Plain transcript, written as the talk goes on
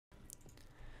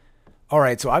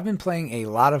Alright, so I've been playing a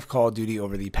lot of Call of Duty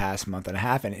over the past month and a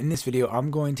half, and in this video I'm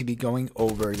going to be going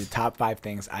over the top 5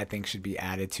 things I think should be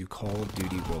added to Call of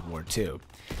Duty World War II.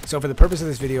 So for the purpose of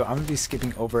this video, I'm going to be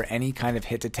skipping over any kind of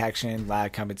hit detection,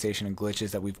 lag compensation, and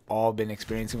glitches that we've all been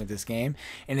experiencing with this game,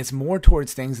 and it's more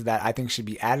towards things that I think should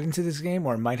be added into this game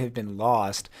or might have been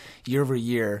lost year over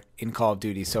year in Call of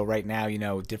Duty. So right now, you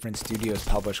know, different studios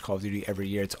publish Call of Duty every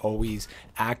year. It's always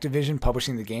Activision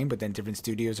publishing the game, but then different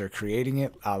studios are creating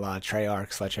it, a la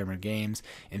Treyarch, Sledgehammer Games,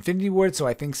 Infinity Ward. So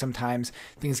I think sometimes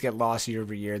things get lost year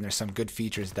over year, and there's some good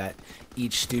features that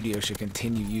each studio should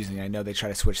continue using. I know they try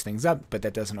to switch things up, but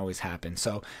that doesn't always happen.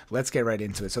 So let's get right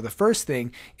into it. So the first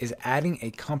thing is adding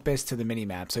a compass to the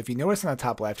minimap. So if you notice on the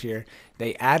top left here,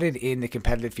 they added in the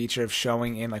competitive feature of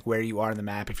showing in like where you are on the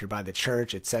map. If you're by the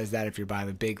church, it says that. If you're by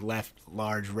the big left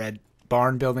large red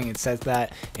barn building, it says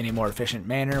that in a more efficient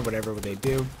manner, whatever they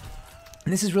do.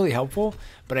 And this is really helpful,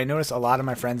 but I notice a lot of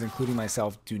my friends, including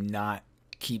myself, do not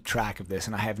keep track of this,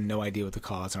 and I have no idea what the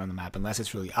calls are on the map unless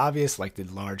it's really obvious, like the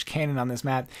large cannon on this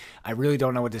map. I really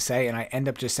don't know what to say, and I end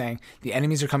up just saying the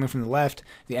enemies are coming from the left,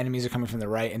 the enemies are coming from the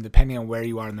right, and depending on where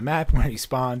you are on the map, where you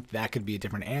spawn, that could be a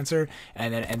different answer,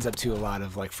 and then it ends up to a lot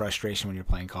of like frustration when you're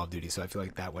playing Call of Duty. So I feel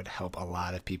like that would help a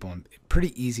lot of people and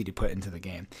pretty easy to put into the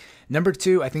game. Number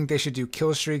 2, I think they should do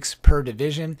kill streaks per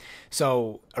division.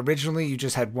 So originally you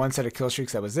just had one set of kill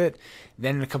streaks, that was it.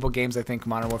 Then in a couple games, I think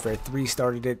Modern Warfare 3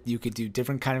 started it, you could do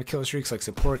different kind of kill streaks, like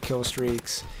support kill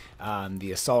streaks,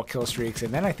 the assault kill streaks,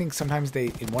 and then I think sometimes they,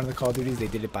 in one of the Call of Duties, they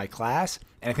did it by class.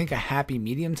 And I think a happy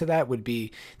medium to that would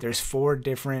be there's 4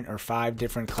 different or 5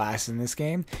 different classes in this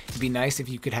game. It'd be nice if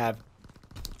you could have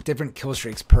different kill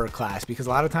streaks per class, because a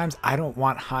lot of times I don't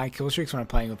want high kill streaks when I'm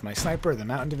playing with my sniper, the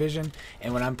mountain division,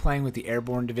 and when I'm playing with the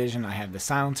airborne division, I have the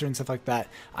silencer and stuff like that.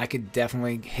 I could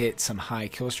definitely hit some high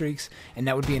kill streaks, and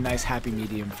that would be a nice happy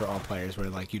medium for all players, where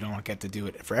like you don't get to do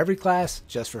it for every class,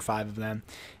 just for 5 of them,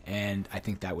 and I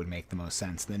think that would make the most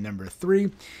sense. Then number 3,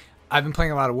 I've been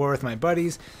playing a lot of war with my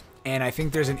buddies, and I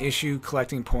think there's an issue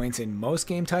collecting points in most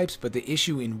game types, but the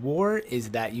issue in war is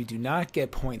that you do not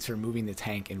get points for moving the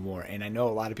tank in war. And I know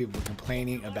a lot of people are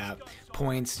complaining about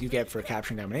points you get for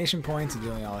capturing domination points and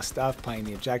doing all this stuff, playing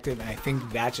the objective, and I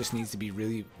think that just needs to be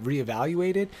really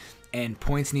reevaluated, and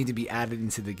points need to be added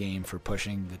into the game for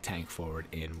pushing the tank forward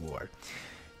in war.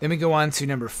 Then we go on to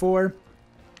number 4.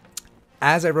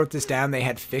 As I wrote this down, they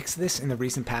had fixed this in the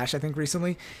recent patch, I think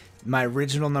recently. My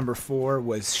original number 4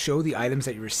 was show the items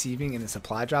that you're receiving in the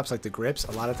supply drops, like the grips.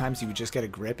 A lot of times you would just get a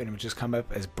grip and it would just come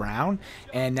up as brown,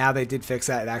 and now they did fix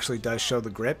that. It actually does show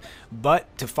the grip.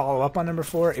 But to follow up on number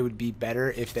 4, it would be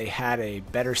better if they had a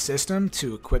better system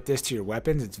to equip this to your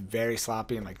weapons. It's very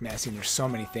sloppy and like messy, and there's so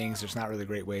many things. There's not really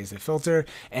great ways to filter,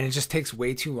 and it just takes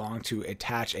way too long to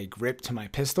attach a grip to my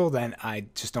pistol. Then I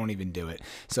just don't even do it.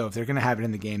 So if they're gonna have it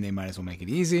in the game, they might as well make it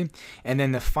easy. And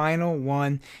then the final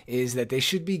one is that they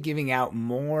should be giving out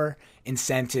more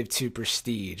incentive to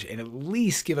prestige, and at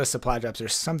least give us supply drops.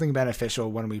 There's something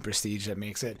beneficial when we prestige that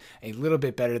makes it a little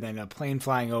bit better than a plane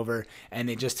flying over and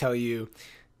they just tell you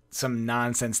some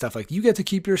nonsense stuff like you get to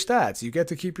keep your stats, you get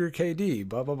to keep your KD,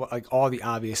 blah blah blah, like all the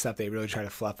obvious stuff. They really try to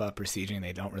fluff up prestige and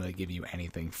they don't really give you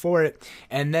anything for it.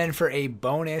 And then for a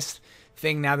bonus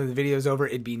thing, now that the video is over,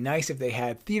 it'd be nice if they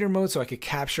had theater mode so I could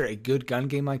capture a good gun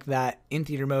game like that in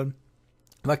theater mode.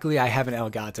 Luckily I have an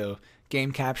Elgato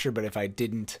game capture, but if I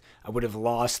didn't, I would have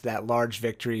lost that large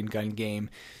victory in gun game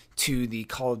to the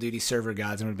Call of Duty server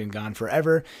gods and would have been gone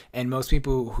forever. And most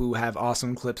people who have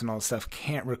awesome clips and all this stuff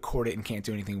can't record it and can't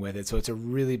do anything with it. So it's a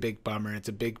really big bummer. It's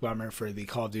a big bummer for the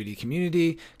Call of Duty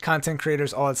community, content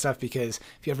creators, all that stuff, because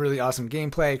if you have really awesome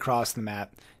gameplay across the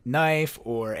map, knife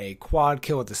or a quad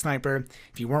kill with the sniper,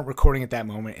 if you weren't recording at that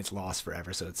moment, it's lost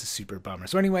forever. So it's a super bummer.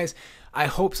 So anyways, I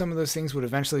hope some of those things would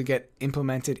eventually get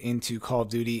implemented into Call of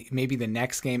Duty, maybe the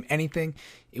next game, anything.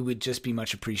 It would just be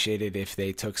much appreciated if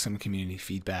they took some community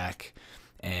feedback.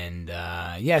 And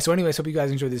yeah, so anyways, hope you guys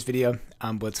enjoyed this video.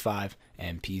 I'm Blitz5,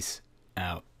 and peace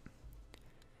out.